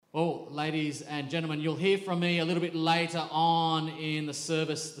Well, ladies and gentlemen, you'll hear from me a little bit later on in the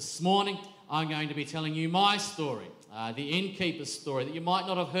service this morning. I'm going to be telling you my story, the innkeeper's story that you might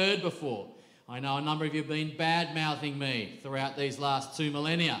not have heard before. I know a number of you have been bad-mouthing me throughout these last 2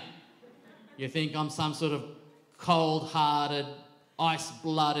 millennia. You think I'm some sort of cold-hearted,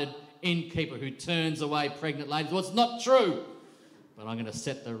 ice-blooded innkeeper who turns away pregnant ladies. Well, it's not true, but I'm going to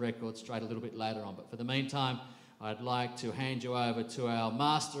set the record straight a little bit later on. But for the meantime, I'd like to hand you over to our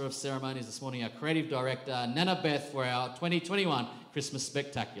Master of Ceremonies this morning, our Creative Director, Nana Beth, for our 2021 Christmas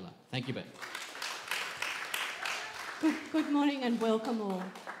Spectacular. Thank you, Beth. Good morning and welcome all.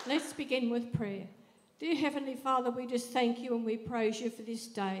 Let's begin with prayer. Dear Heavenly Father, we just thank you and we praise you for this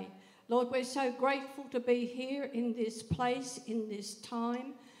day. Lord, we're so grateful to be here in this place, in this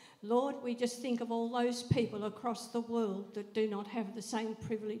time. Lord, we just think of all those people across the world that do not have the same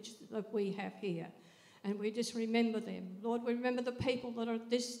privilege that we have here. And we just remember them. Lord, we remember the people that are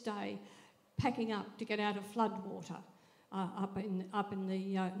this day packing up to get out of floodwater up in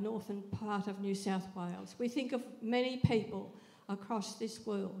the northern part of New South Wales. We think of many people across this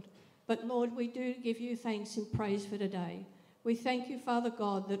world. But Lord, we do give you thanks and praise for today. We thank you, Father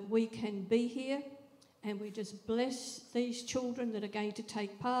God, that we can be here, and we just bless these children that are going to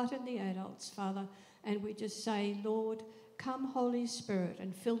take part in the adults, Father. And we just say, Lord, come, Holy Spirit,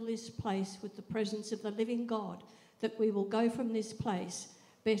 and fill this place with the presence of the living God, that we will go from this place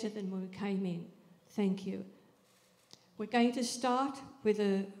better than when we came in. Thank you. We're going to start with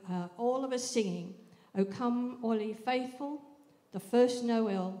all of us singing, O Come All Ye Faithful, The First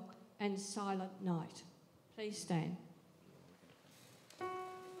Noel, and Silent Night. Please stand.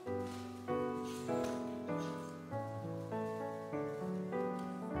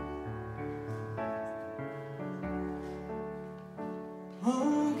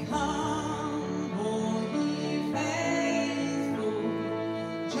 Oh, come, all ye faithful,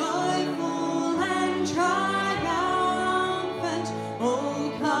 joyful and triumphant.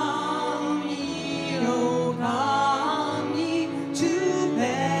 Oh, come ye to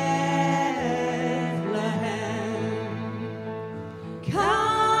Bethlehem.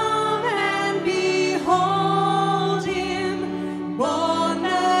 Come and behold him, born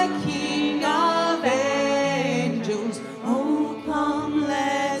the King of angels. Oh, come,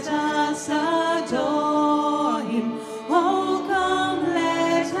 let us adore him. Oh, come,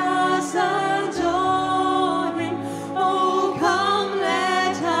 let us adore him. Oh, come,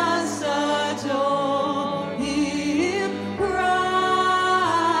 let us adore him.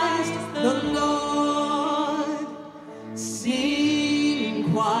 Christ the Lord. Sing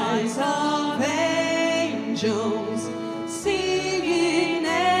choirs of angels, sing in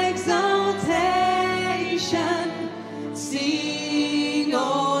exaltation. Sing,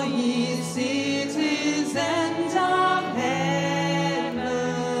 all ye citizens of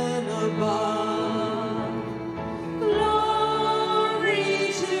heaven above.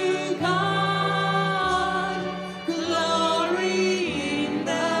 Glory to God, glory in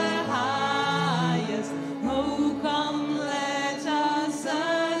the highest. Oh, come, let us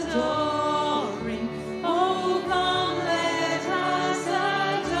adore him. Oh, come, let us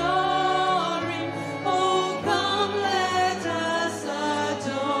adore him. Oh, come, let us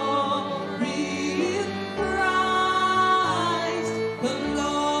adore him. Christ the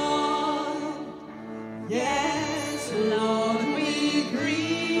Lord. Yes, Lord, we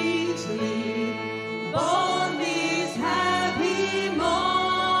greet thee, born this happy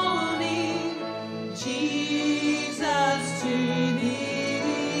morning. Jesus, to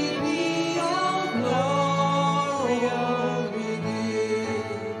thee be all glory, all we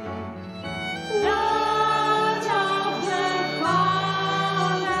give. Lord of the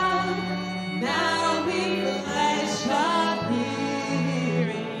Father, now in flesh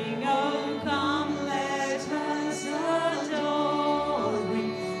appearing. Oh, come, let us adore him.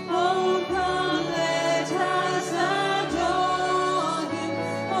 Oh, come, let us adore him.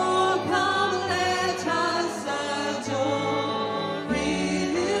 Oh, come, let us adore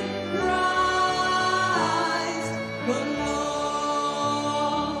him. Christ the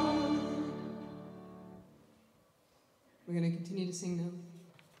Lord. We're going to continue to sing now.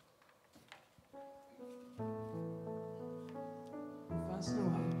 Fast and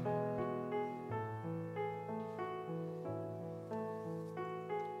away.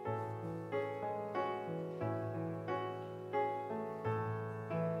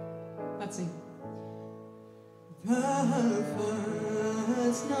 Let's sing. The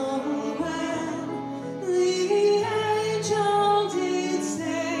first Noel, the angel did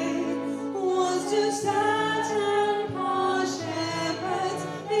say, was to certain poor shepherds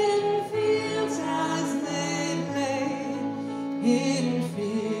in fields as they lay, in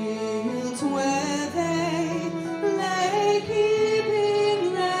fields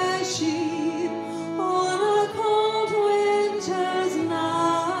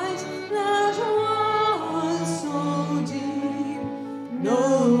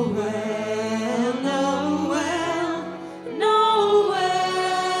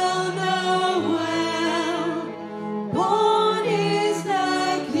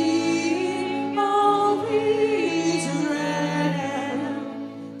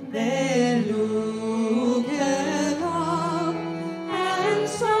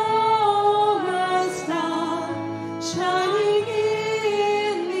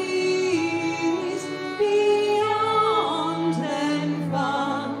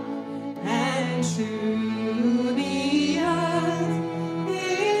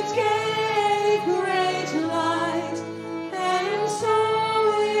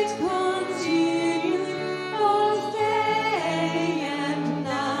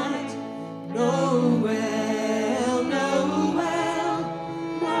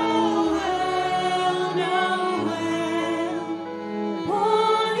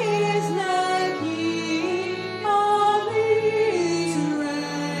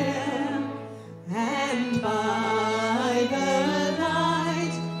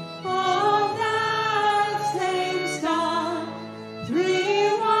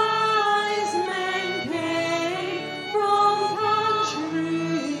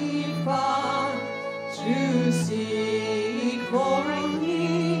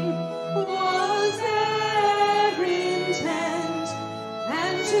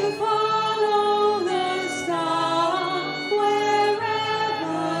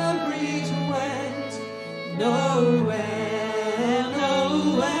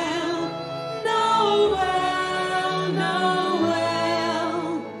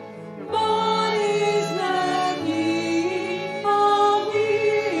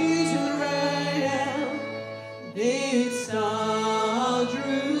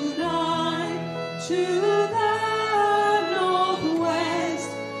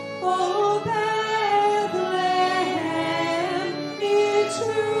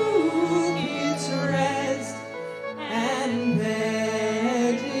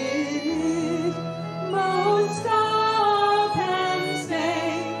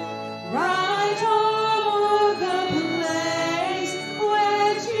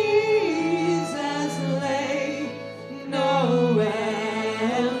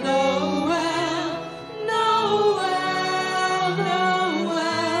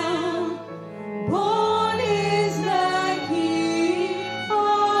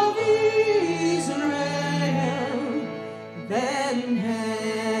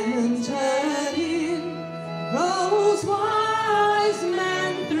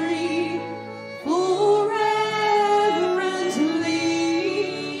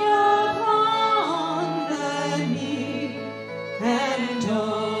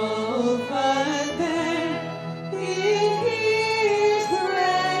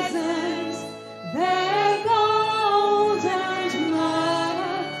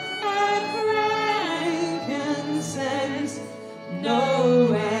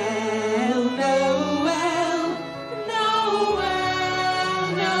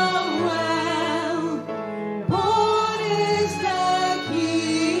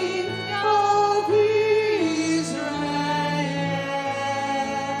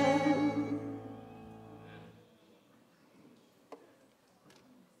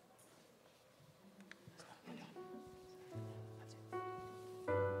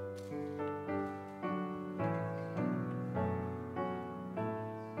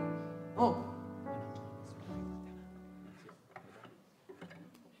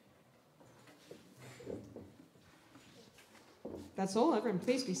That's all, everyone.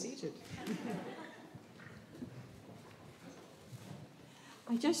 Please be seated.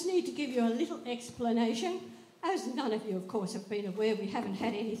 I just need to give you a little explanation. As none of you, of course, have been aware, we haven't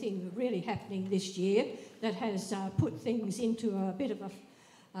had anything really happening this year that has put things into a bit of a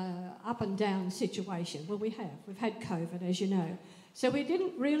up and down situation. Well, we have. We've had COVID, as you know. So we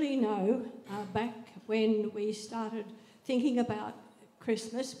didn't really know back when we started thinking about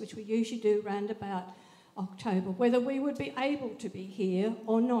Christmas, which we usually do round about October, whether we would be able to be here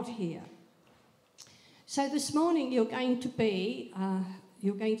or not here. So this morning you're going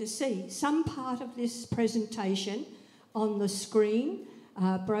to see some part of this presentation on the screen.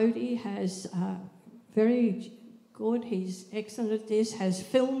 Brody has very good, he's excellent at this, has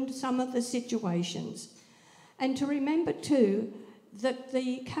filmed some of the situations. And to remember too that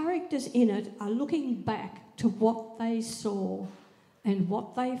the characters in it are looking back to what they saw and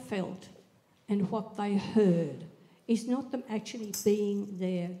what they felt and what they heard. It's not them actually being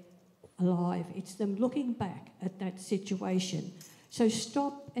there alive, it's them looking back at that situation. So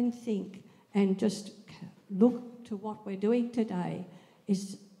stop and think and just look to what we're doing today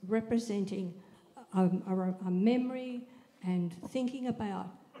is representing a memory and thinking about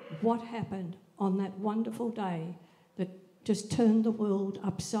what happened on that wonderful day that just turned the world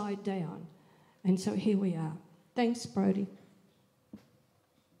upside down. And so here we are. Thanks, Brody.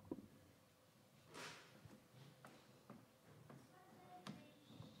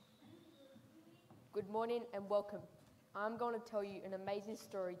 Good morning and welcome. I'm going to tell you an amazing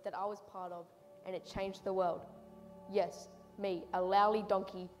story that I was part of and it changed the world. Yes, me, a lowly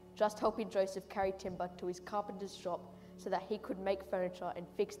donkey, just helping Joseph carry timber to his carpenter's shop so that he could make furniture and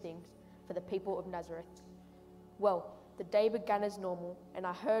fix things for the people of Nazareth. Well, the day began as normal, and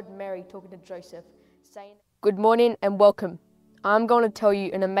I heard Mary talking to Joseph, saying, "Good morning and welcome. I'm going to tell you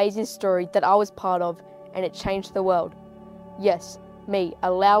an amazing story that I was part of, and it changed the world. Yes, me,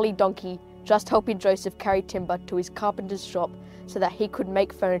 a lowly donkey, just helping Joseph carry timber to his carpenter's shop so that he could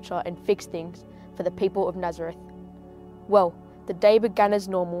make furniture and fix things for the people of Nazareth. Well, the day began as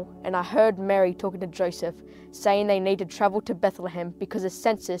normal, and I heard Mary talking to Joseph, saying they need to travel to Bethlehem because a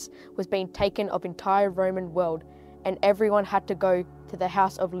census was being taken of entire Roman world, and everyone had to go to the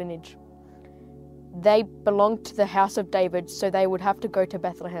house of lineage. They belonged to the house of David, so they would have to go to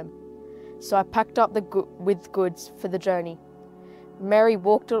Bethlehem. So I packed up with goods for the journey. Mary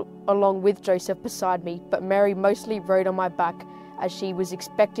walked along with Joseph beside me, but Mary mostly rode on my back as she was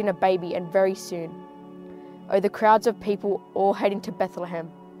expecting a baby and very soon. Oh, the crowds of people all heading to Bethlehem.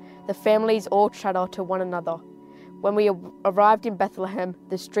 The families all chatter to one another. When we arrived in Bethlehem,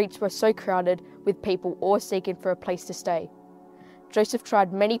 the streets were so crowded with people all seeking for a place to stay. Joseph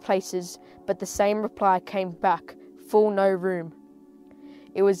tried many places, but the same reply came back, full no room.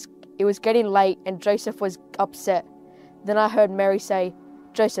 It was getting late and Joseph was upset. Then I heard Mary say,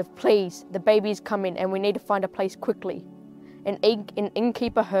 "Joseph, please, the baby is coming and we need to find a place quickly." An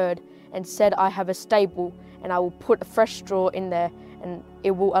innkeeper heard and said, "I have a stable and I will put a fresh straw in there and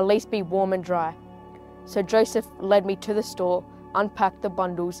it will at least be warm and dry." So Joseph led me to the store, unpacked the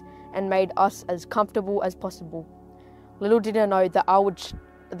bundles and made us as comfortable as possible. Little did I know that I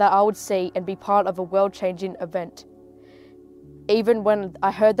would see and be part of a world-changing event. Even when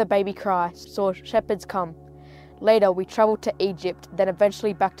I heard the baby cry, saw shepherds come. Later, we travelled to Egypt, then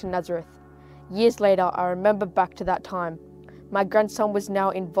eventually back to Nazareth. Years later, I remember back to that time. My grandson was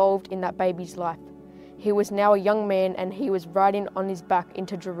now involved in that baby's life. He was now a young man and he was riding on his back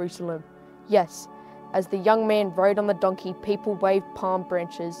into Jerusalem. Yes, as the young man rode on the donkey, people waved palm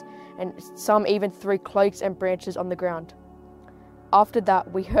branches and some even threw cloaks and branches on the ground. After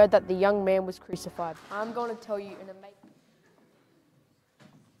that, we heard that the young man was crucified. I'm going to tell you an amazing...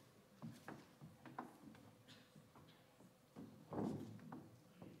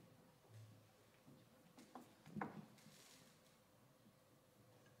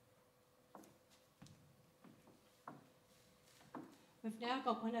 We've now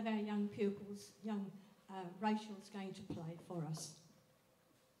got one of our young pupils, Rachel's going to play for us.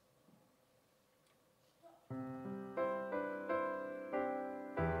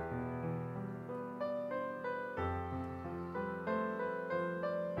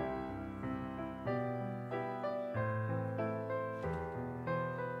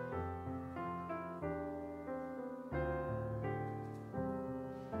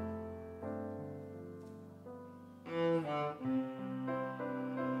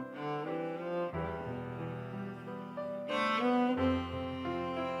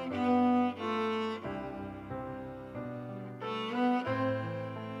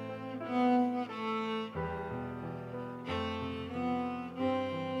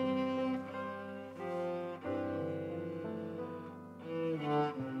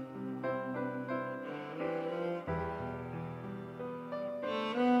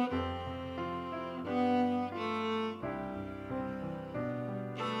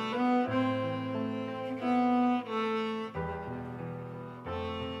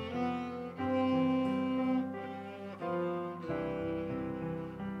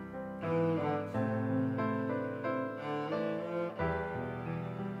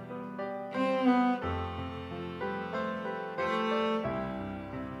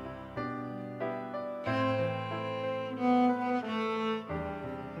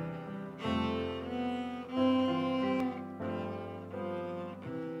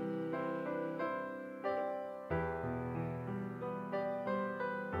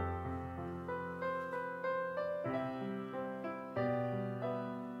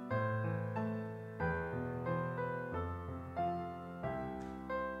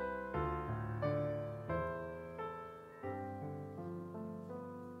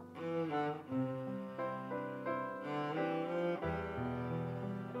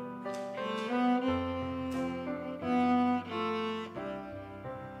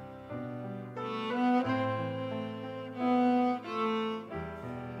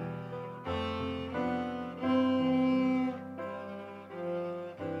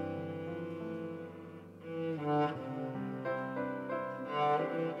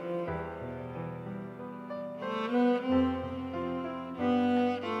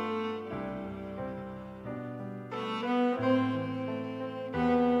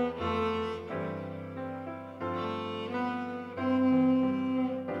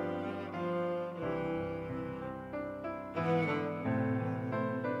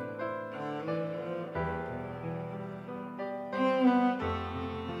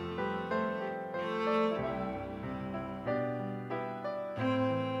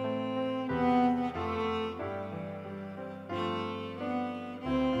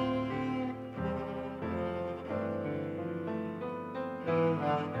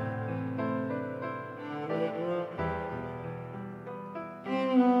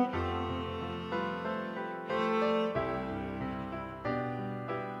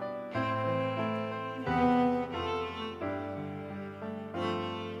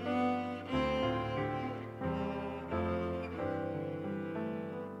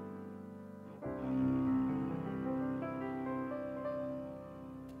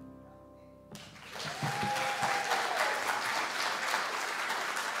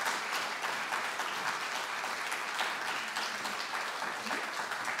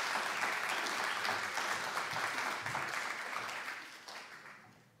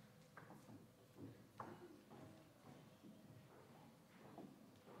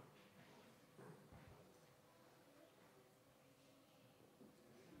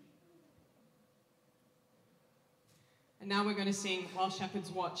 And now we're going to sing While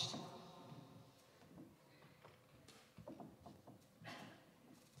Shepherds Watched.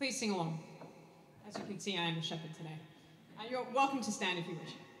 Please sing along. As you can see, I am a shepherd today. You're welcome to stand if you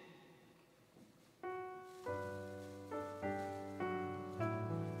wish.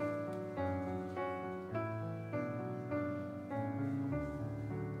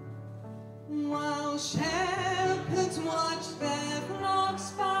 While shepherds watch their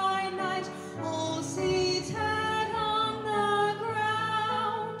flocks by night, all seated on the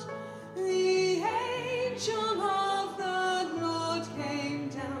ground, the angel of the Lord came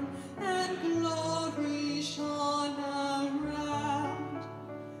down, and glory shone around.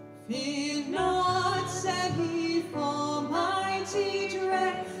 Fear not, said he, for mighty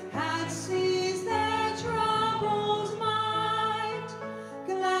dread had seized their troubled mind.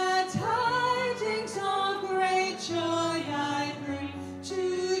 Glad tidings of great joy I bring to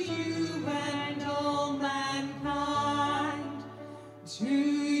you and all mankind. To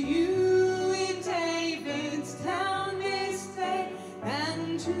you in David's town this day,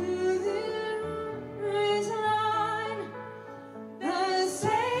 and to the risen the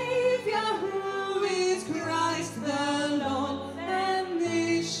Savior who is Christ the Lord, and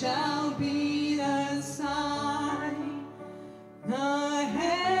this shall be the sign. The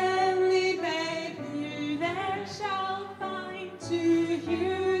heavenly babe you there shall find, to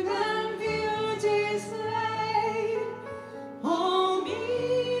you the view displayed, all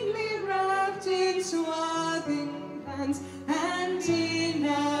meanly wrapped in swathing bands, and in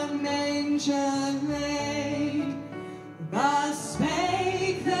a manger laid. Thus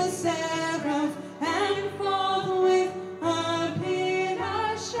spake the seraph, and forthwith appeared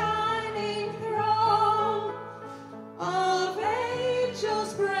a shining throng of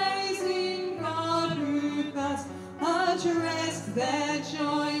angels praising God, who thus addressed their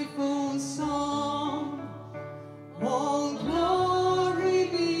joyful song. All glory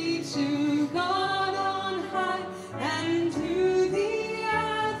be to God on high, and to the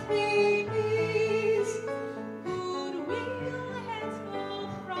earth be peace. Goodwill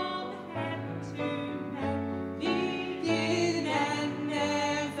henceforth from heaven to men begin and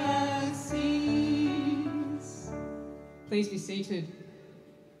never cease. Please be seated.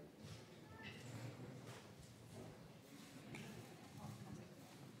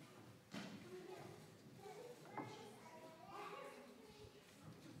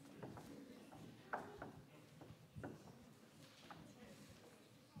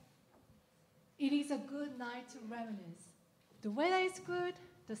 It is a good night to reminisce. The weather is good,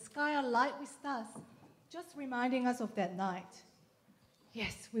 the sky are light with stars, just reminding us of that night.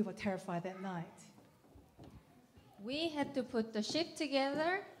 Yes, we were terrified that night. We had to put the ship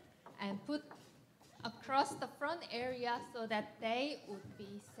together and put across the front area so that they would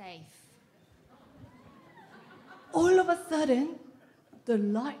be safe. All of a sudden, the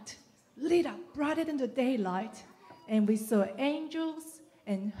light lit up brighter than the daylight, and we saw angels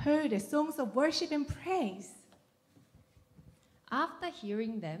and heard the songs of worship and praise. After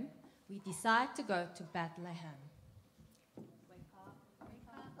hearing them, we decided to go to Bethlehem.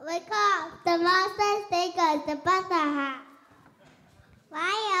 Wake up! The Master's take us to Bethlehem.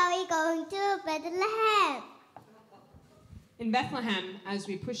 Why are we going to Bethlehem? In Bethlehem, as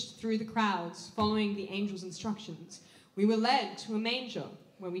we pushed through the crowds, following the angel's instructions, we were led to a manger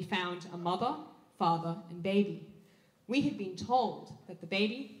where we found a mother, father, and baby. We had been told that the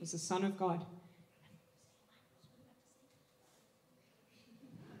baby was the Son of God.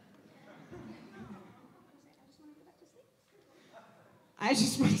 I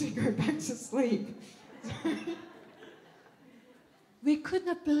just want to go back to sleep. We could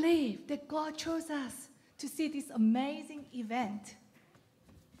not believe that God chose us to see this amazing event.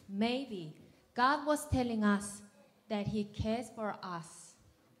 Maybe God was telling us that He cares for us,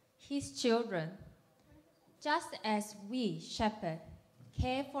 His children, just as we, shepherds,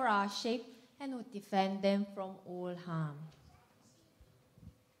 care for our sheep and would defend them from all harm.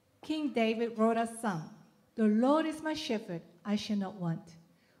 King David wrote a song, "The Lord is my shepherd, I shall not want."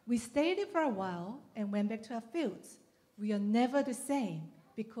 We stayed there for a while and went back to our fields. We are never the same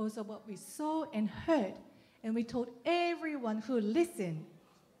because of what we saw and heard, and we told everyone who listened.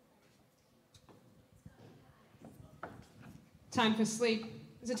 Time for sleep.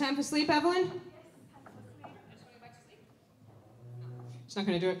 Is it time for sleep, Evelyn? She's not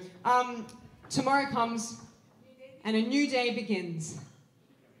going to do it. Tomorrow comes and a new day begins.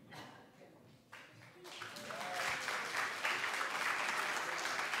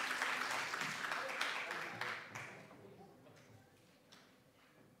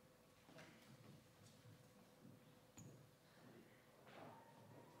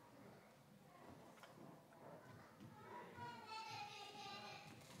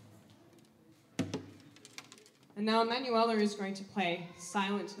 And now Emanuela is going to play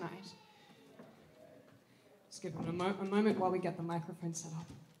Silent Night. Just give him a moment while we get the microphone set up.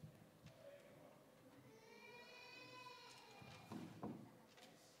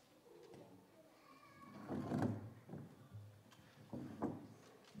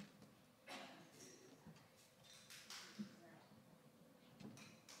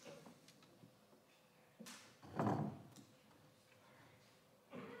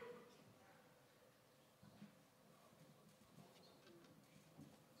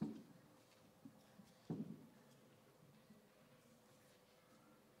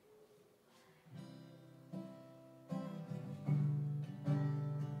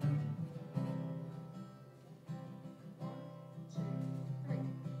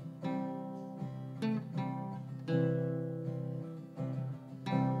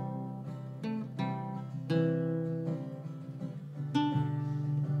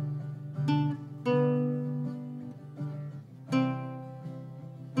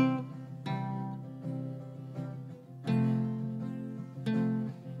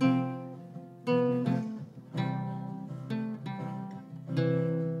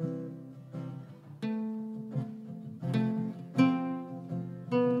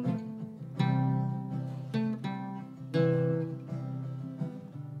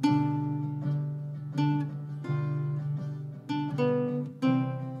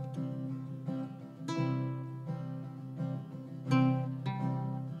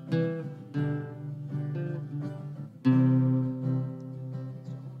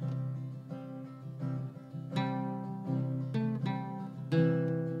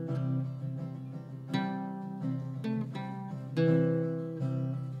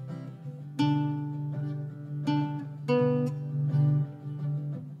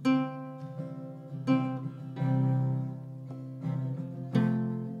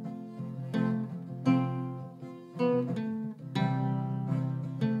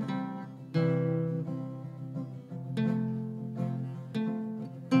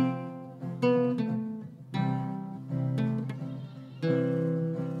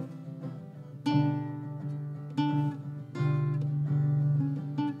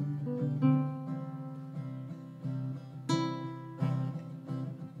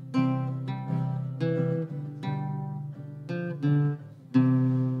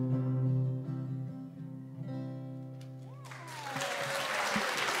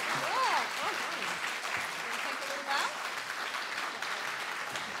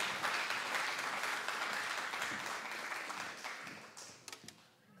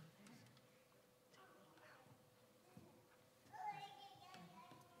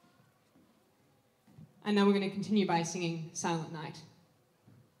 And now we're going to continue by singing Silent Night.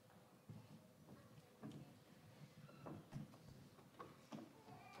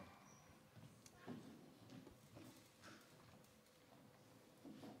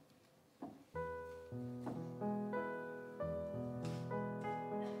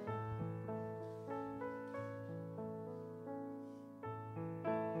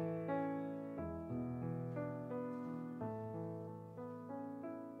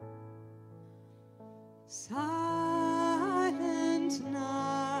 Silent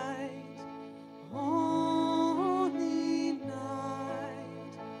night, holy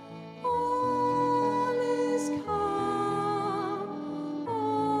night, all is calm,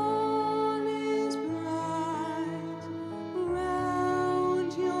 all is bright,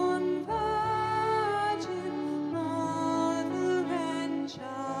 round yon virgin mother and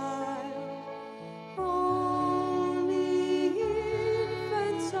child, only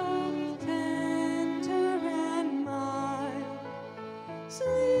infants of tender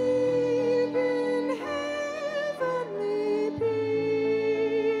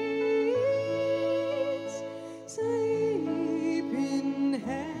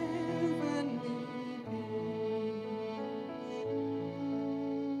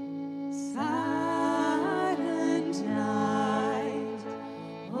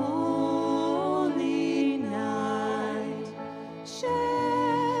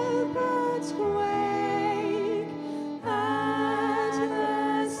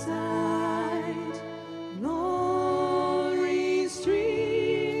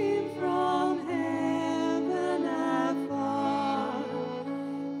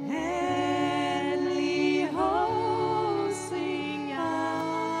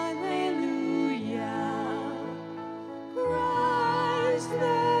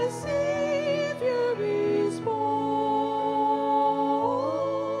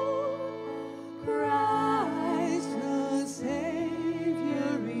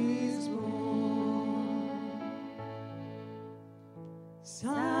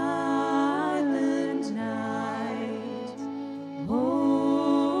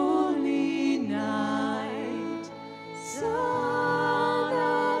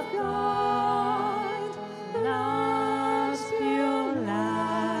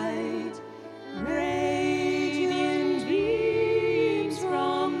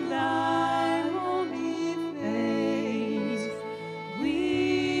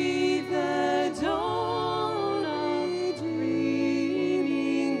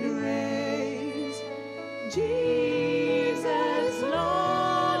Jesus,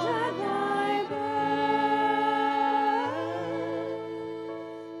 Lord, at thy birth.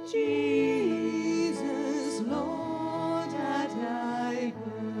 Jesus, Lord, at thy birth.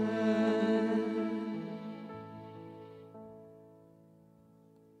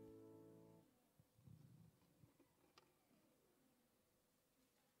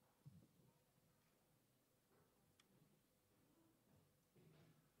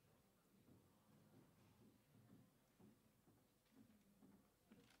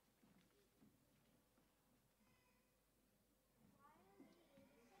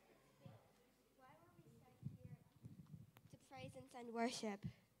 To praise and send worship.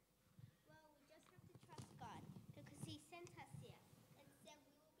 Well, we just have to trust God because He sent us here and said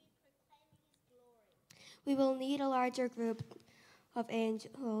we will be proclaiming His glory. We will need a larger group of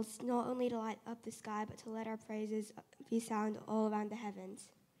angels, not only to light up the sky, but to let our praises be sound all around the heavens.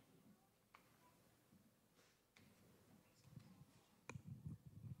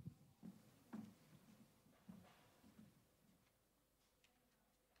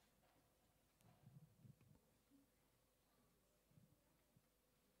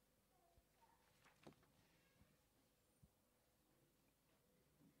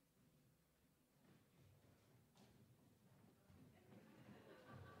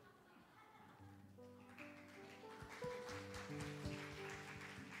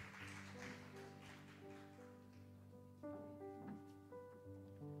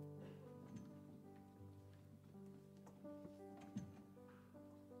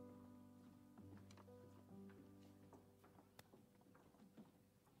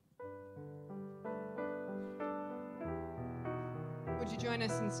 Would you join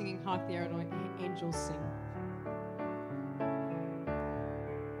us in singing Hark the Herald Angels Sing?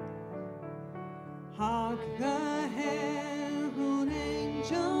 Hark the herald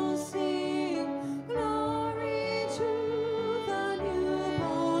angels sing, glory to the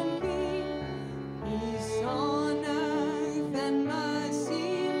newborn King. Peace on earth and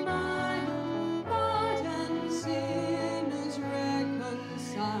mercy mild, God and sinners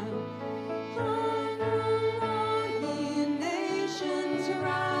reconciled. Ye nations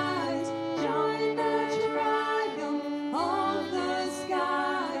rise, join the triumph of the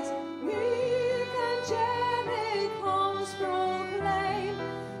skies. With angelic hosts proclaim,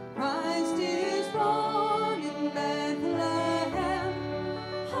 Christ is born in Bethlehem.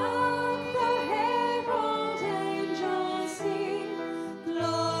 Hark the herald angels sing,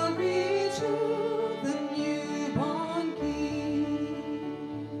 glory to the newborn King.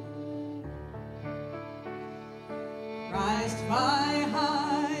 Christ by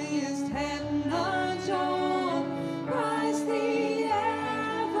highest heaven adored, Christ the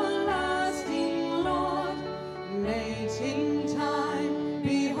everlasting Lord. Late in time,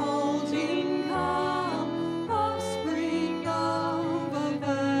 beholding come, offspring of a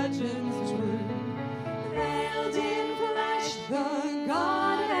virgin's womb. Veiled in flesh, the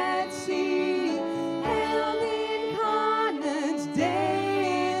Godhead see, hail the incarnate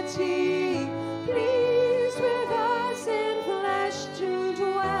deity, pleased with us in flesh to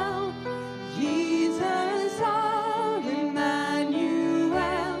dwell. Jesus our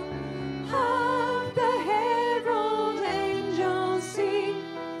Emmanuel. Hark the herald angels sing,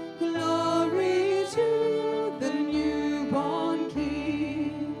 glory to the newborn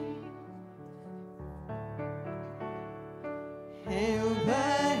King. Hail the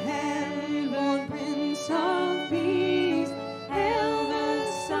heaven-born Prince of Peace, hail the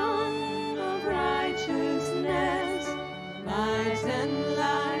Son of righteousness. Light and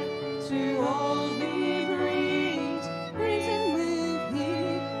life to all he brings, risen with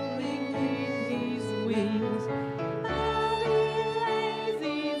healing in his wings. Bowing lays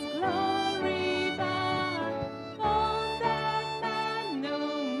his glory by, born that man no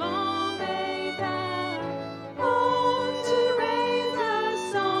more may die. Born to raise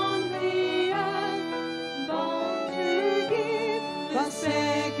us on the earth, born to give a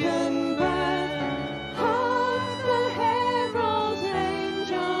second birth. Hark the herald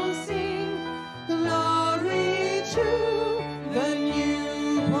angels sing, glory to the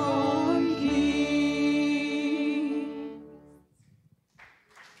newborn King.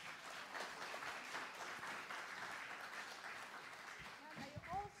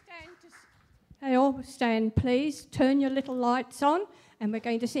 They all stand, please. Turn your little lights on, and we're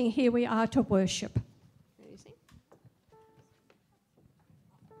going to sing Here We Are to Worship. Ready to sing?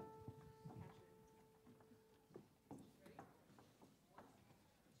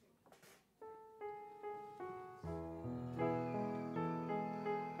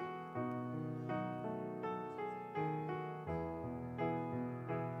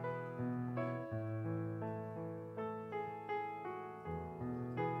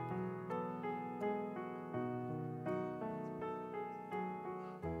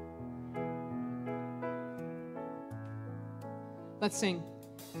 Let's sing.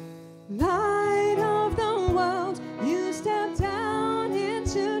 Light of the world, you step down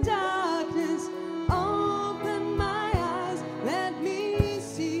into darkness. Open my eyes, let me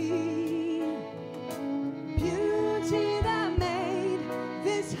see beauty that made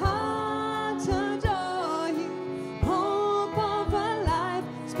this heart adore you. Hope of a life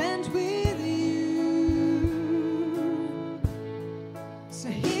spent with you. So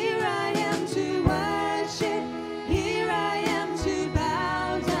here I am to worship. Here I am to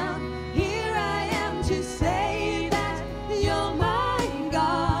bow down. Here I am to say that you're my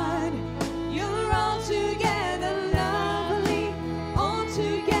God. You're altogether lovely,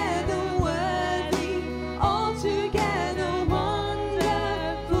 altogether worthy, altogether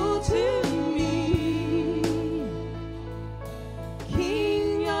wonderful to me.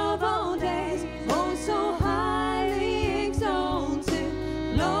 King of all days, oh so highly exalted,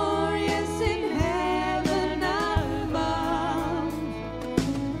 glorious in heaven above.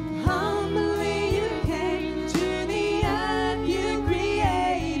 Humbly you came to the earth you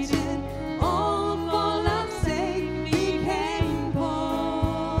created, all for love's sake became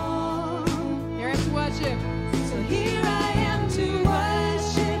poor. Here I am to worship. So here I am to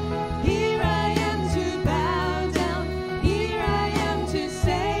worship, here I am to bow down, here I am to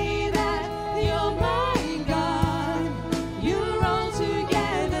say that you're my God. You're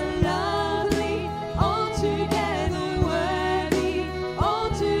altogether lovely, altogether worthy,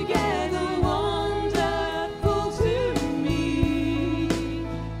 altogether wonderful to me.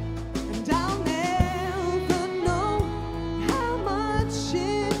 And I'll never know how much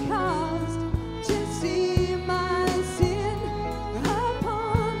it cost to see my sin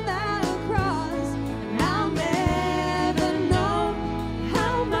upon that cross. And I'll never know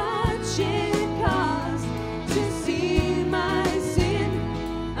how much it cost to see my sin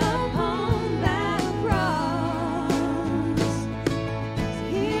upon that cross.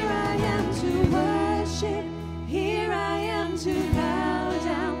 Here I am to worship, here I am to bow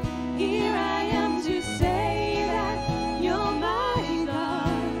down, here I am to say that you're my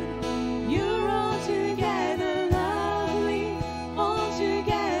God. You're altogether lovely,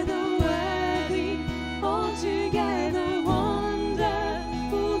 altogether worthy, altogether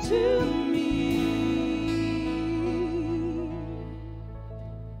wonderful to me.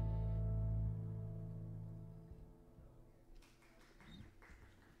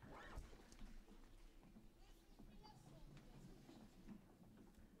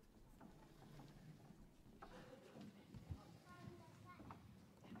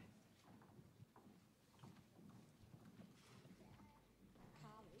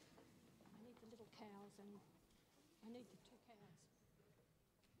 Carly, I need the little cows and I need the two cows.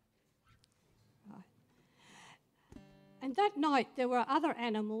 Right. And that night there were other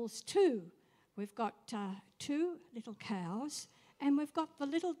animals too. We've got two little cows and we've got the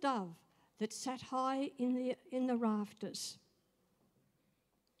little dove that sat high in the rafters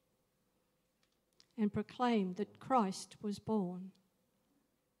and proclaimed that Christ was born.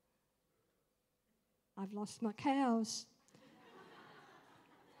 I've lost my cows.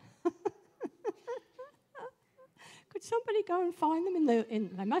 Could somebody go and find them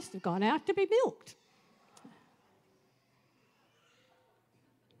they must have gone out to be milked.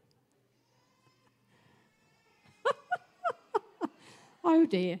 Oh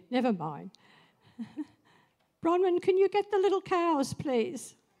dear, never mind. Bronwyn, can you get the little cows,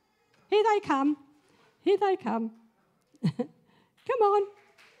 please? Here they come. Here they come. Come on.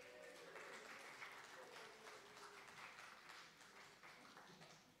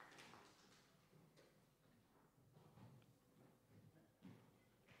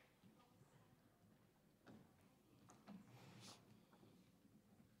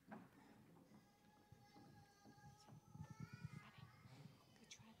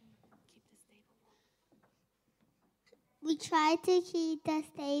 We try to keep the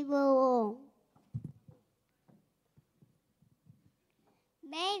stable warm.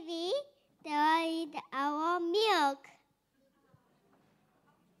 Maybe they will eat our milk.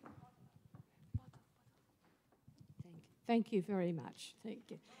 Thank you very much. Thank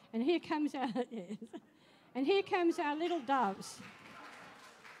you. And here comes our yes. And here comes our little doves.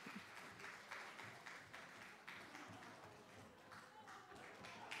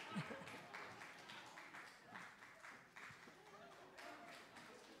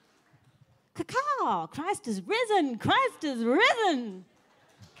 Caw, Christ is risen! Christ is risen!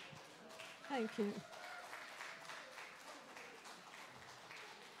 Thank you.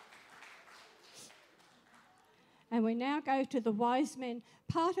 And we now go to the wise men.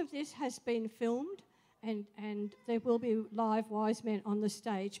 Part of this has been filmed, and there will be live wise men on the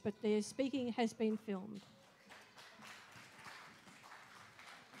stage, but their speaking has been filmed.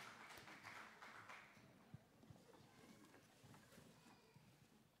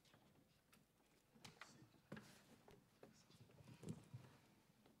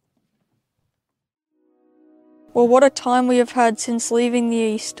 Well, what a time we have had since leaving the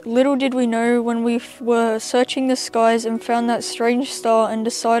east. Little did we know when we were searching the skies and found that strange star and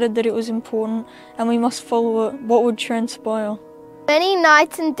decided that it was important and we must follow it, what would transpire. Many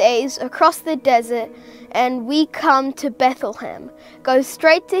nights and days across the desert, and we come to Bethlehem. Go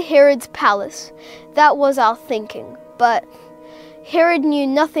straight to Herod's palace. That was our thinking. But Herod knew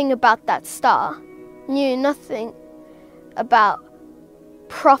nothing about that star, knew nothing about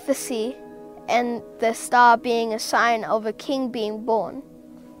prophecy and the star being a sign of a king being born.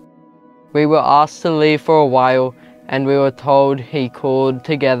 We were asked to leave for a while, and we were told he called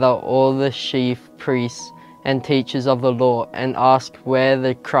together all the chief priests and teachers of the law and asked where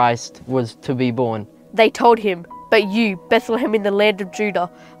the Christ was to be born. They told him, "But you, Bethlehem in the land of Judah,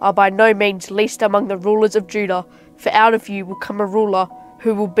 are by no means least among the rulers of Judah, for out of you will come a ruler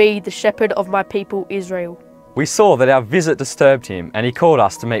who will be the shepherd of my people Israel." We saw that our visit disturbed him, and he called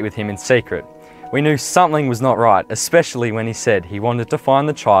us to meet with him in secret. We knew something was not right, especially when he said he wanted to find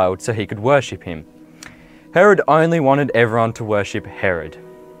the child so he could worship him. Herod only wanted everyone to worship Herod.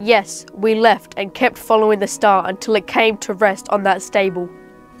 Yes, we left and kept following the star until it came to rest on that stable.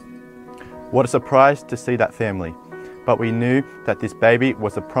 What a surprise to see that family. But we knew that this baby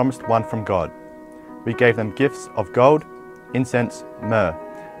was the promised one from God. We gave them gifts of gold, incense, myrrh.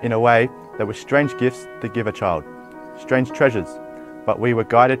 In a way, they were strange gifts to give a child, strange treasures, but we were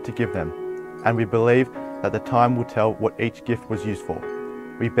guided to give them. And we believe that the time will tell what each gift was used for.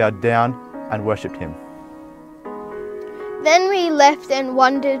 We bowed down and worshipped him. Then we left and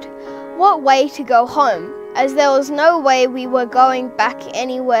wondered what way to go home, as there was no way we were going back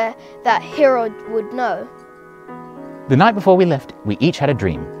anywhere that Herod would know. The night before we left, we each had a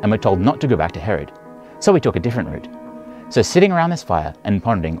dream and were told not to go back to Herod. So we took a different route. So sitting around this fire and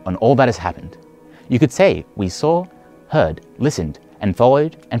pondering on all that has happened, you could say we saw, heard, listened, and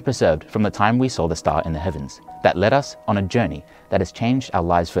followed and preserved from the time we saw the star in the heavens that led us on a journey that has changed our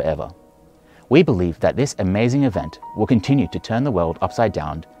lives forever. We believe that this amazing event will continue to turn the world upside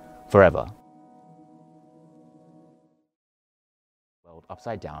down forever. World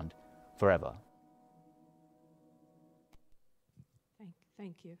upside down forever.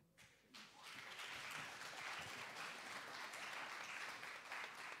 Thank you.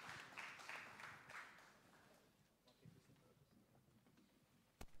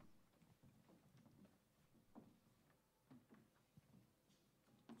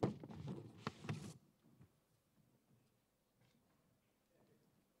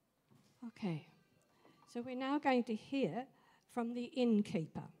 Okay, so we're now going to hear from the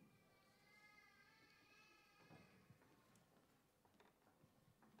innkeeper.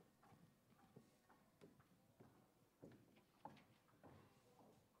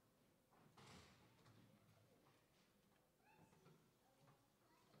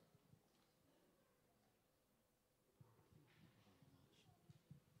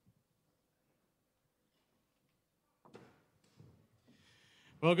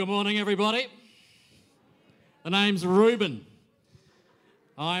 Well, good morning, everybody. The name's Reuben.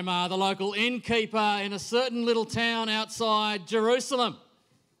 I'm the local innkeeper in a certain little town outside Jerusalem.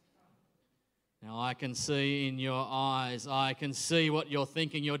 Now, I can see in your eyes, I can see what you're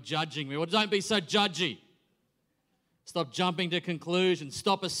thinking. You're judging me. Well, don't be so judgy. Stop jumping to conclusions.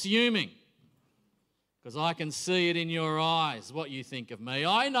 Stop assuming. Because I can see it in your eyes, what you think of me.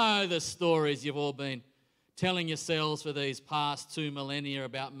 I know the stories you've all been telling yourselves for these past 2 millennia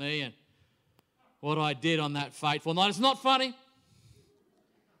about me and what I did on that fateful night. It's not funny.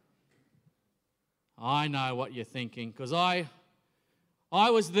 I know what you're thinking because I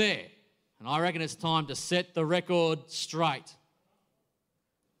was there, and I reckon it's time to set the record straight.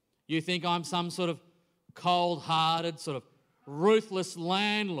 You think I'm some sort of cold-hearted, sort of ruthless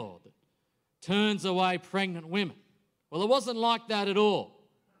landlord that turns away pregnant women. Well, it wasn't like that at all.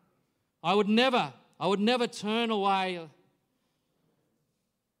 I would never turn away.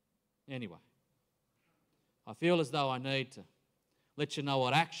 Anyway, I feel as though I need to let you know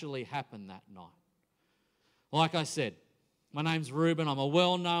what actually happened that night. Like I said, my name's Reuben. I'm a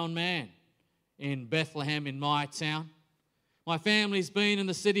well-known man in Bethlehem, in my town. My family's been in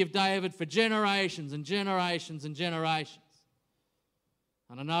the city of David for generations and generations and generations.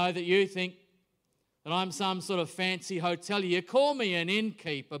 And I know that you think that I'm some sort of fancy hotelier. You call me an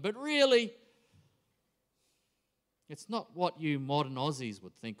innkeeper, but really, it's not what you modern Aussies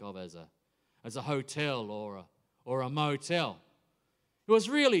would think of as a hotel or a motel. It was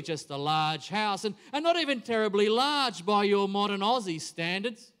really just a large house, and not even terribly large by your modern Aussie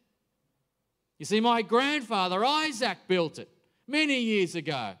standards. You see, my grandfather Isaac built it many years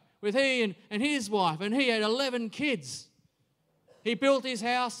ago with he and his wife, and he had 11 kids. He built his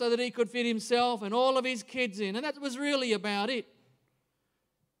house so that he could fit himself and all of his kids in, and that was really about it.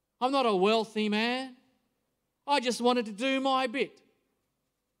 I'm not a wealthy man. I just wanted to do my bit.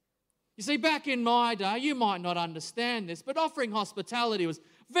 You see, back in my day, you might not understand this, but offering hospitality was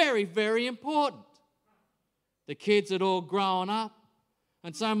very, very important. The kids had all grown up,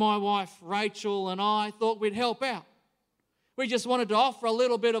 and so my wife Rachel and I thought we'd help out. We just wanted to offer a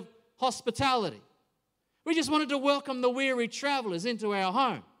little bit of hospitality. We just wanted to welcome the weary travellers into our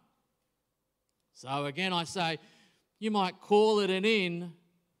home. So again, I say, you might call it an inn,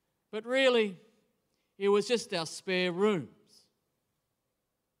 but really, it was just our spare rooms.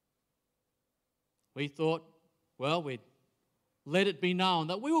 We thought, well, we'd let it be known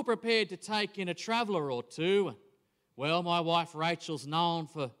that we were prepared to take in a traveller or two. And, well, my wife Rachel's known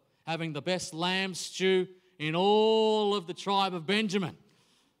for having the best lamb stew in all of the tribe of Benjamin.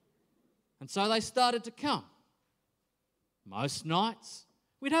 And so they started to come. Most nights,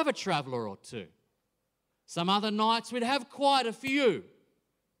 we'd have a traveller or two. Some other nights, we'd have quite a few.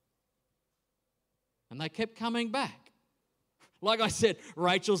 And they kept coming back. Like I said,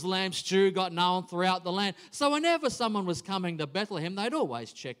 Rachel's lamb stew got known throughout the land. So whenever someone was coming to Bethlehem, they'd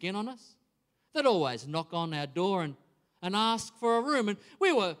always check in on us. They'd always knock on our door and ask for a room. And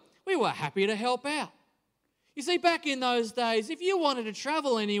we were happy to help out. You see, back in those days, if you wanted to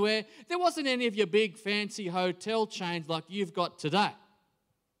travel anywhere, there wasn't any of your big fancy hotel chains like you've got today.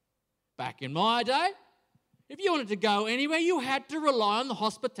 Back in my day, if you wanted to go anywhere, you had to rely on the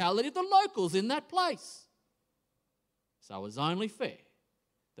hospitality of the locals in that place. So it was only fair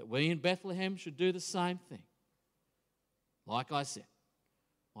that we in Bethlehem should do the same thing. Like I said,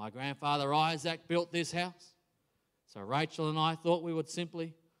 my grandfather Isaac built this house, so Rachel and I thought we would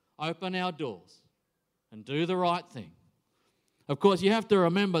simply open our doors and do the right thing. Of course, you have to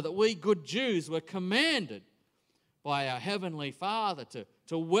remember that we good Jews were commanded by our Heavenly Father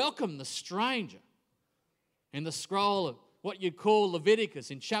to welcome the stranger. In the scroll of what you call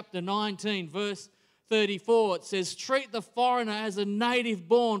Leviticus, in chapter 19, verse 34, it says, treat the foreigner as a native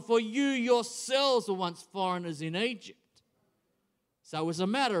born, for you yourselves were once foreigners in Egypt. So it was a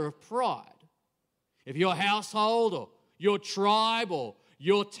matter of pride. If your household or your tribe or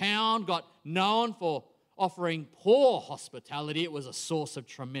your town got known for offering poor hospitality, it was a source of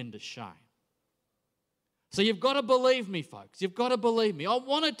tremendous shame. So you've got to believe me, folks. You've got to believe me. I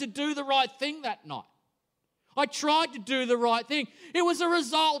wanted to do the right thing that night. I tried to do the right thing. It was a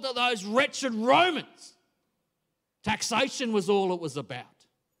result of those wretched Romans. Taxation was all it was about.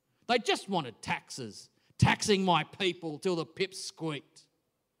 They just wanted taxes, taxing my people till the pips squeaked.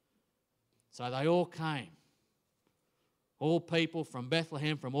 So they all came. All people from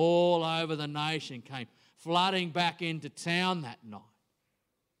Bethlehem, from all over the nation, came flooding back into town that night.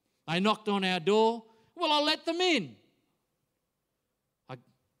 They knocked on our door. Well, I let them in.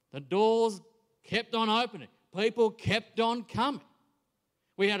 The doors kept on opening. People kept on coming.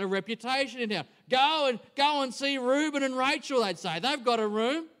 We had a reputation in town. Go and see Reuben and Rachel, they'd say. They've got a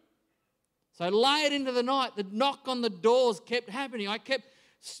room. So late into the night, the knock on the doors kept happening. I kept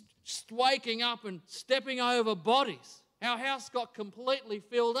waking up and stepping over bodies. Our house got completely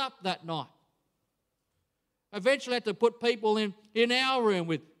filled up that night. Eventually had to put people in our room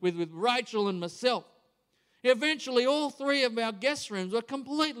with Rachel and myself. Eventually, all three of our guest rooms were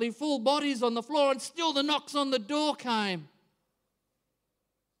completely full, bodies on the floor, and still the knocks on the door came.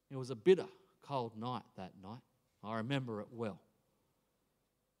 It was a bitter, cold night that night. I remember it well.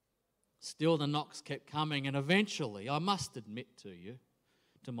 Still the knocks kept coming, and eventually, I must admit to you,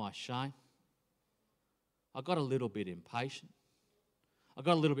 to my shame, I got a little bit impatient. I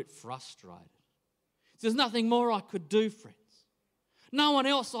got a little bit frustrated. There's nothing more I could do, friends. No one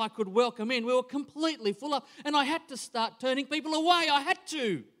else I could welcome in. We were completely full up, and I had to start turning people away. I had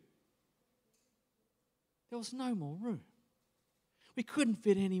to. There was no more room. We couldn't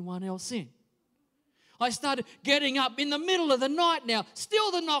fit anyone else in. I started getting up in the middle of the night now. Still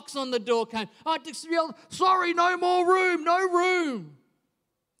the knocks on the door came. I just yelled, sorry, no more room, no room.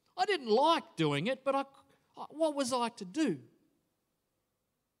 I didn't like doing it, but what was I to do?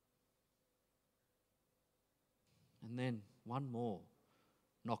 And then one more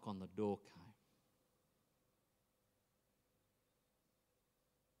knock on the door came.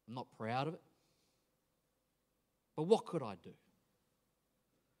 I'm not proud of it, but what could I do?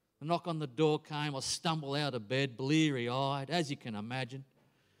 The knock on the door came. I stumbled out of bed, bleary-eyed, as you can imagine.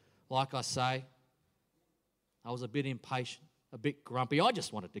 Like I say, I was a bit impatient, a bit grumpy. I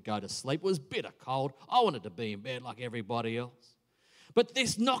just wanted to go to sleep. It was bitter cold. I wanted to be in bed like everybody else. But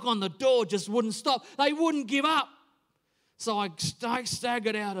this knock on the door just wouldn't stop. They wouldn't give up. So I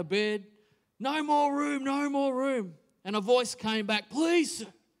staggered out of bed. No more room, no more room. And a voice came back, "Please,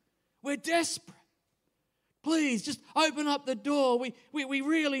 sir, we're desperate. Please, just open up the door. We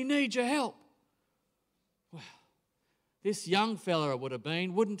really need your help." Well, this young fella it would have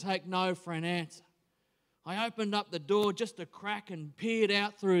been wouldn't take no for an answer. I opened up the door just a crack and peered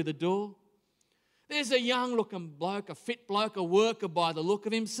out through the door. There's a young-looking bloke, a fit bloke, a worker by the look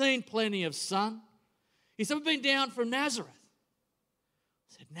of him, seen plenty of sun. He said, "We've been down from Nazareth."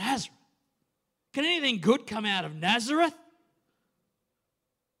 I said, "Nazareth? Can anything good come out of Nazareth?"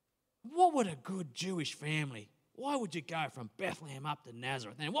 What would a good Jewish family, why would you go from Bethlehem up to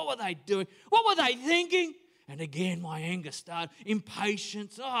Nazareth? And what were they doing? What were they thinking? And again, my anger started,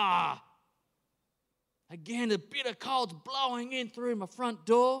 impatience. Again, the bitter cold's blowing in through my front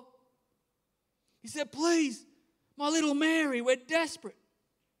door. He said, "Please, my little Mary, we're desperate."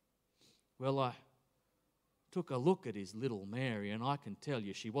 Well, I took a look at his little Mary, and I can tell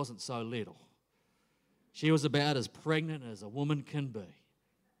you she wasn't so little. She was about as pregnant as a woman can be,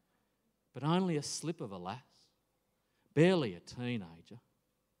 but only a slip of a lass, barely a teenager.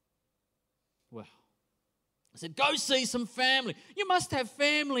 Well, I said, "Go see some family. You must have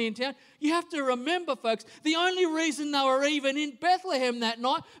family in town." You have to remember, folks, the only reason they were even in Bethlehem that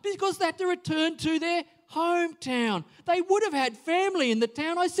night was because they had to return to their hometown. They would have had family in the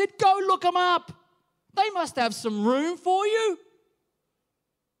town. I said, "Go look them up. They must have some room for you."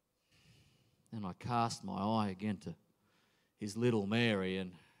 Then I cast my eye again to his little Mary,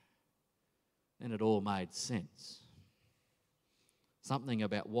 and then it all made sense. Something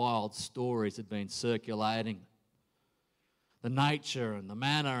about wild stories had been circulating. The nature and the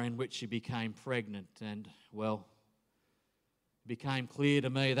manner in which she became pregnant, and, well, it became clear to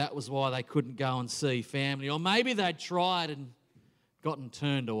me that was why they couldn't go and see family. Or maybe they'd tried and gotten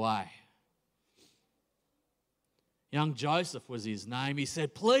turned away. Young Joseph was his name. He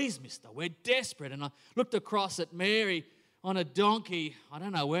said, "Please, mister, we're desperate." And I looked across at Mary on a donkey. I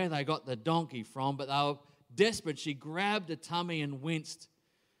don't know where they got the donkey from, but they were desperate. She grabbed her tummy and winced.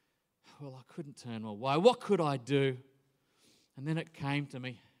 Well, I couldn't turn away. What could I do? And then it came to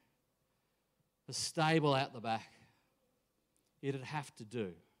me. The stable out the back. It'd have to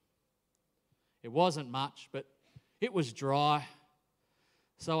do. It wasn't much, but it was dry.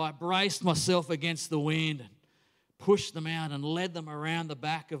 So I braced myself against the wind and pushed them out and led them around the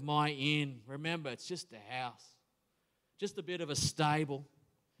back of my inn. Remember, it's just a house, just a bit of a stable.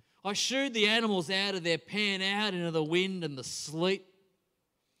 I shooed the animals out of their pen, out into the wind and the sleet.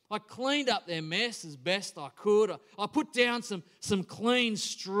 I cleaned up their mess as best I could. I put down some clean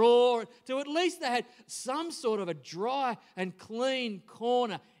straw to at least they had some sort of a dry and clean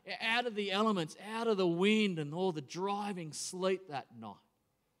corner out of the elements, out of the wind and all the driving sleet that night.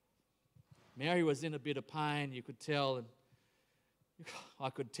 Mary was in a bit of pain, you could tell, and I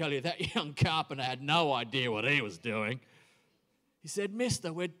could tell you that young carpenter had no idea what he was doing. He said,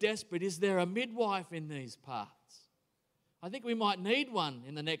 "Mister, we're desperate. Is there a midwife in these parts? I think we might need one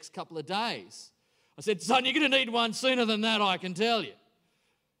in the next couple of days." I said, "Son, you're going to need one sooner than that, I can tell you."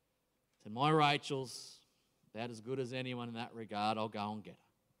 I said, "My Rachel's about as good as anyone in that regard. I'll go and get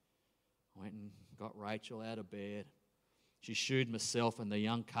her." I went and got Rachel out of bed. She shooed myself and the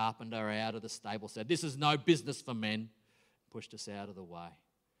young carpenter out of the stable, said, "This is no business for men," pushed us out of the way.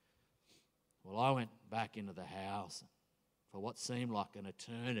 Well, I went back into the house. For what seemed like an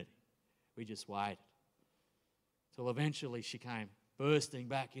eternity, we just waited. Till eventually she came bursting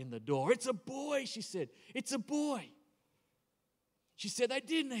back in the door. "It's a boy," she said. "It's a boy." She said, "They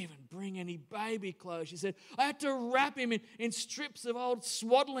didn't even bring any baby clothes." She said, "I had to wrap him in strips of old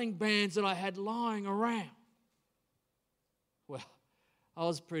swaddling bands that I had lying around." Well, I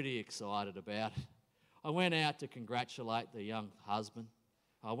was pretty excited about it. I went out to congratulate the young husband.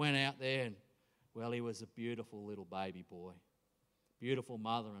 I went out there and, well, he was a beautiful little baby boy. Beautiful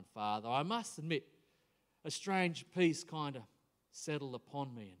mother and father. I must admit, a strange peace kind of settled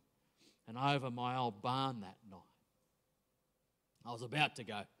upon me and over my old barn that night. I was about to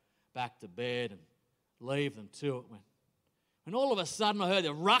go back to bed and leave them to it when all of a sudden I heard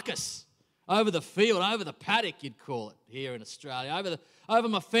a ruckus over the field, over the paddock you'd call it here in Australia, over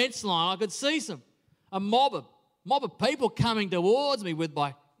my fence line. I could see a mob of people coming towards me with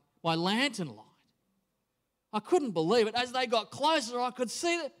my lantern light. I couldn't believe it. As they got closer, I could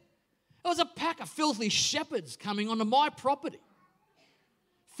see that it was a pack of filthy shepherds coming onto my property.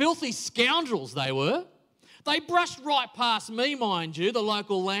 Filthy scoundrels they were. They brushed right past me, mind you, the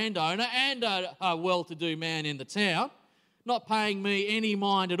local landowner and a well-to-do man in the town, not paying me any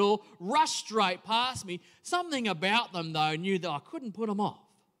mind at all, rushed straight past me. Something about them, though, knew that I couldn't put them off.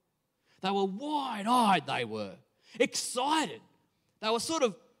 They were wide-eyed, they were, excited. They were sort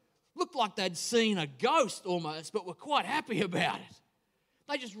of Looked like they'd seen a ghost almost, but were quite happy about it.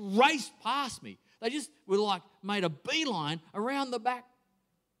 They just raced past me. They just were like made a beeline around the back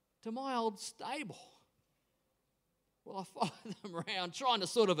to my old stable. Well, I followed them around trying to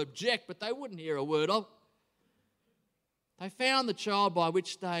sort of object, but they wouldn't hear a word of it. They found the child, by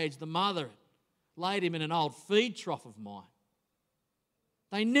which stage the mother had laid him in an old feed trough of mine.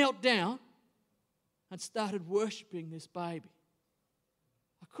 They knelt down and started worshipping this baby.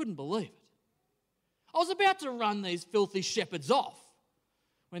 I couldn't believe it. I was about to run these filthy shepherds off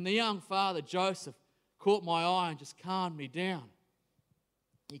when the young father, Joseph, caught my eye and just calmed me down.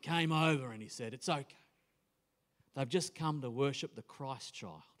 He came over and he said, "It's okay. They've just come to worship the Christ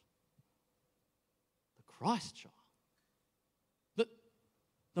child." The Christ child?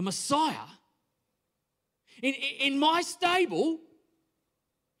 The Messiah? In my stable?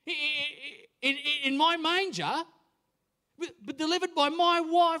 In my manger? But delivered by my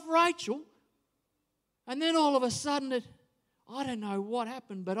wife, Rachel? And then all of a sudden, I don't know what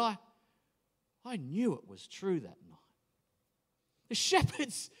happened, but I knew it was true that night. The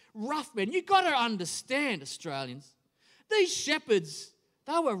shepherds, rough men, you've got to understand, Australians, these shepherds,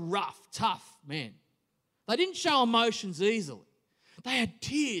 they were rough, tough men. They didn't show emotions easily. They had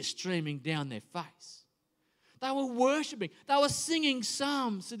tears streaming down their face. They were worshipping. They were singing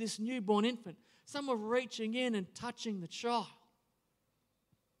psalms to this newborn infant. Some were reaching in and touching the child.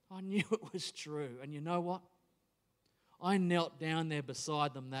 I knew it was true. And you know what? I knelt down there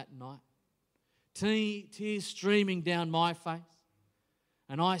beside them that night, tears streaming down my face,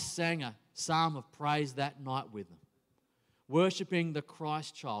 and I sang a psalm of praise that night with them, worshipping the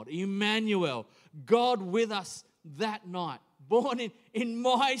Christ child, Emmanuel, God with us that night, born in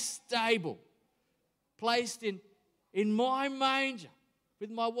my stable, placed in my manger,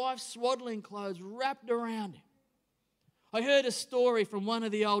 with my wife's swaddling clothes wrapped around him. I heard a story from one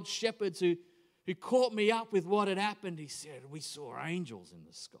of the old shepherds who caught me up with what had happened. He said, "We saw angels in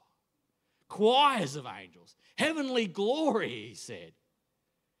the sky, choirs of angels, heavenly glory," he said.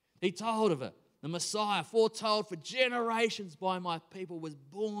 He told of it. The Messiah, foretold for generations by my people, was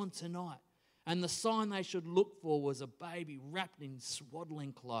born tonight. And the sign they should look for was a baby wrapped in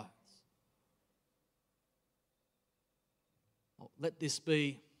swaddling clothes. Well, let this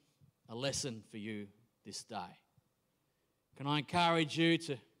be a lesson for you this day. Can I encourage you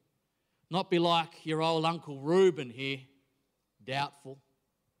to not be like your old Uncle Reuben here, doubtful,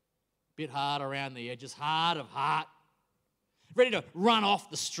 a bit hard around the edges, hard of heart, ready to run off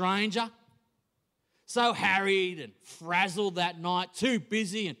the stranger, so harried and frazzled that night, too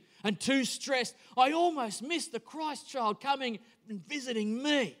busy and too stressed, I almost missed the Christ child coming and visiting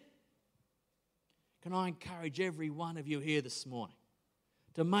me. Can I encourage every one of you here this morning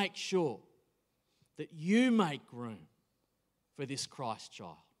to make sure that you make room for this Christ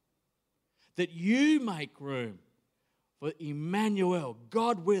child, that you make room for Emmanuel,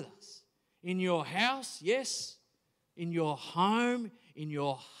 God with us, in your house, yes, in your home, in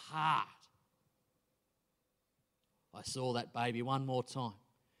your heart. I saw that baby one more time.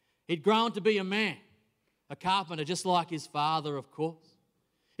 He'd grown to be a man, a carpenter, just like his father, of course.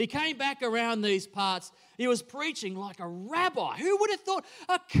 He came back around these parts. He was preaching like a rabbi. Who would have thought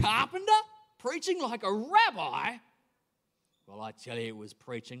a carpenter preaching like a rabbi? Well, I tell you, it was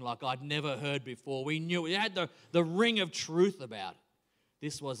preaching like I'd never heard before. We knew it had the ring of truth about it.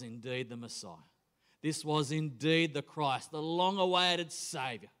 This was indeed the Messiah. This was indeed the Christ, the long-awaited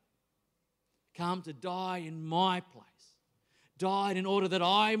Saviour, come to die in my place. Died in order that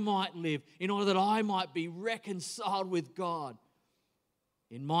I might live, in order that I might be reconciled with God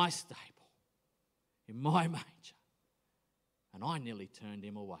in my stable, in my manger. And I nearly turned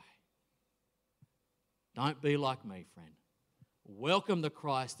him away. Don't be like me, friend. Welcome the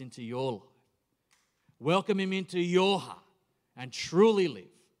Christ into your life. Welcome him into your heart and truly live.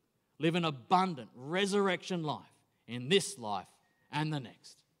 Live an abundant resurrection life in this life and the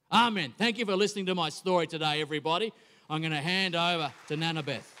next. Amen. Thank you for listening to my story today, everybody. I'm going to hand over to Nana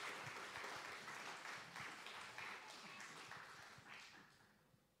Beth.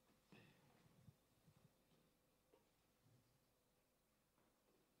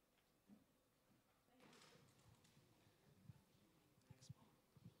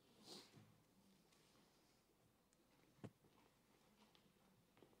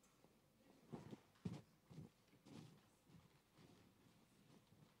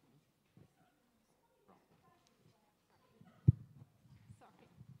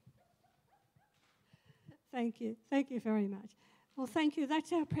 Thank you. Thank you very much. Well, thank you.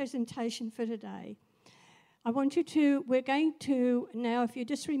 That's our presentation for today. we're going to now, if you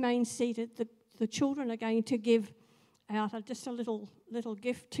just remain seated, the children are going to give out just a little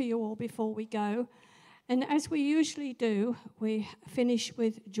gift to you all before we go. And as we usually do, we finish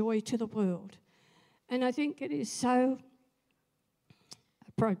with Joy to the World. And I think it is so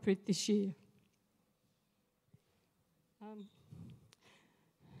appropriate this year.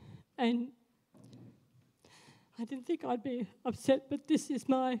 And I didn't think I'd be upset, but this is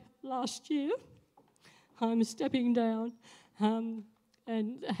my last year. I'm stepping down and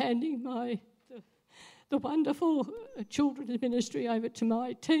handing the wonderful children's ministry over to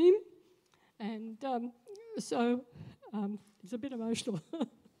my team. And so it's a bit emotional. Well,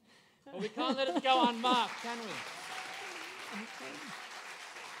 we can't let it go unmarked, can we? Okay.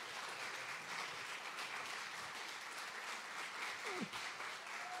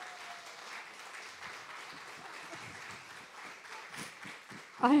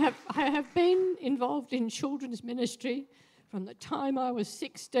 I have been involved in children's ministry from the time I was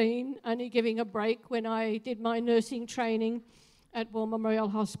 16, only giving a break when I did my nursing training at War Memorial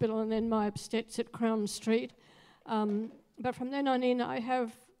Hospital and then my obstetrics at Crown Street. But from then on in, I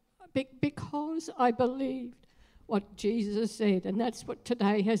have, because I believed what Jesus said, and that's what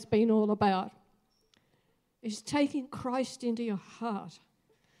today has been all about, is taking Christ into your heart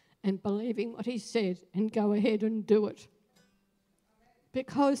and believing what he said and go ahead and do it.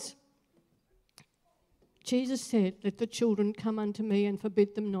 Because Jesus said, let the children come unto me and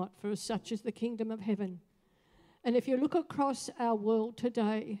forbid them not, for such is the kingdom of heaven. And if you look across our world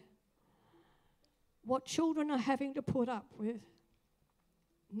today, what children are having to put up with,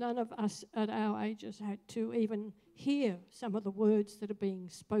 none of us at our ages had to even hear some of the words that are being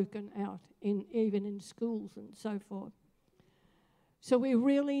spoken out, even in schools and so forth. So we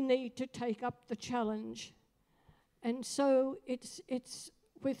really need to take up the challenge. And so it's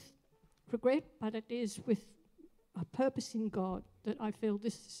with regret, but it is with a purpose in God that I feel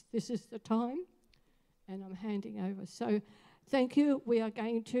this is the time, and I'm handing over. So thank you. We are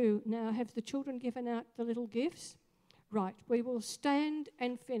going to now have the children given out the little gifts. Right, we will stand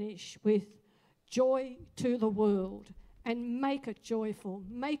and finish with Joy to the World, and make it joyful,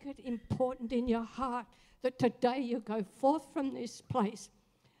 make it important in your heart that today you go forth from this place.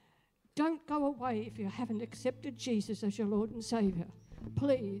 Don't go away if you haven't accepted Jesus as your Lord and Saviour.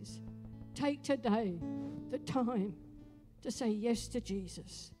 Please take today the time to say yes to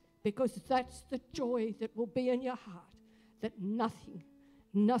Jesus, because that's the joy that will be in your heart, that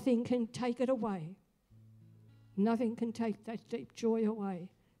nothing can take it away. Nothing can take that deep joy away,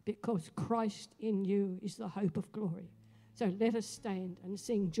 because Christ in you is the hope of glory. So let us stand and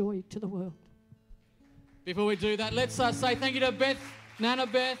sing Joy to the World. Before we do that, let's say thank you to Beth, Nana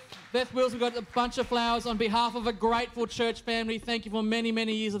Beth Wills. We've got a bunch of flowers on behalf of a grateful church family. Thank you for many,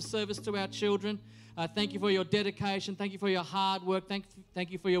 many years of service to our children. Thank you for your dedication. Thank you for your hard work.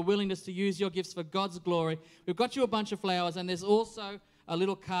 Thank you for your willingness to use your gifts for God's glory. We've got you a bunch of flowers, and there's also a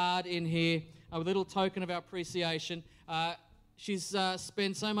little card in here, a little token of our appreciation. She's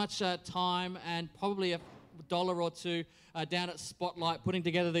spent so much time and probably $1 or $2 down at Spotlight putting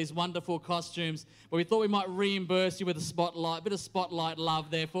together these wonderful costumes. But we thought we might reimburse you with a Spotlight, bit of Spotlight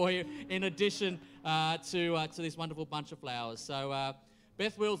love there for you, in addition to this wonderful bunch of flowers. So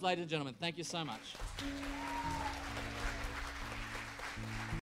Beth Wills, ladies and gentlemen, thank you so much.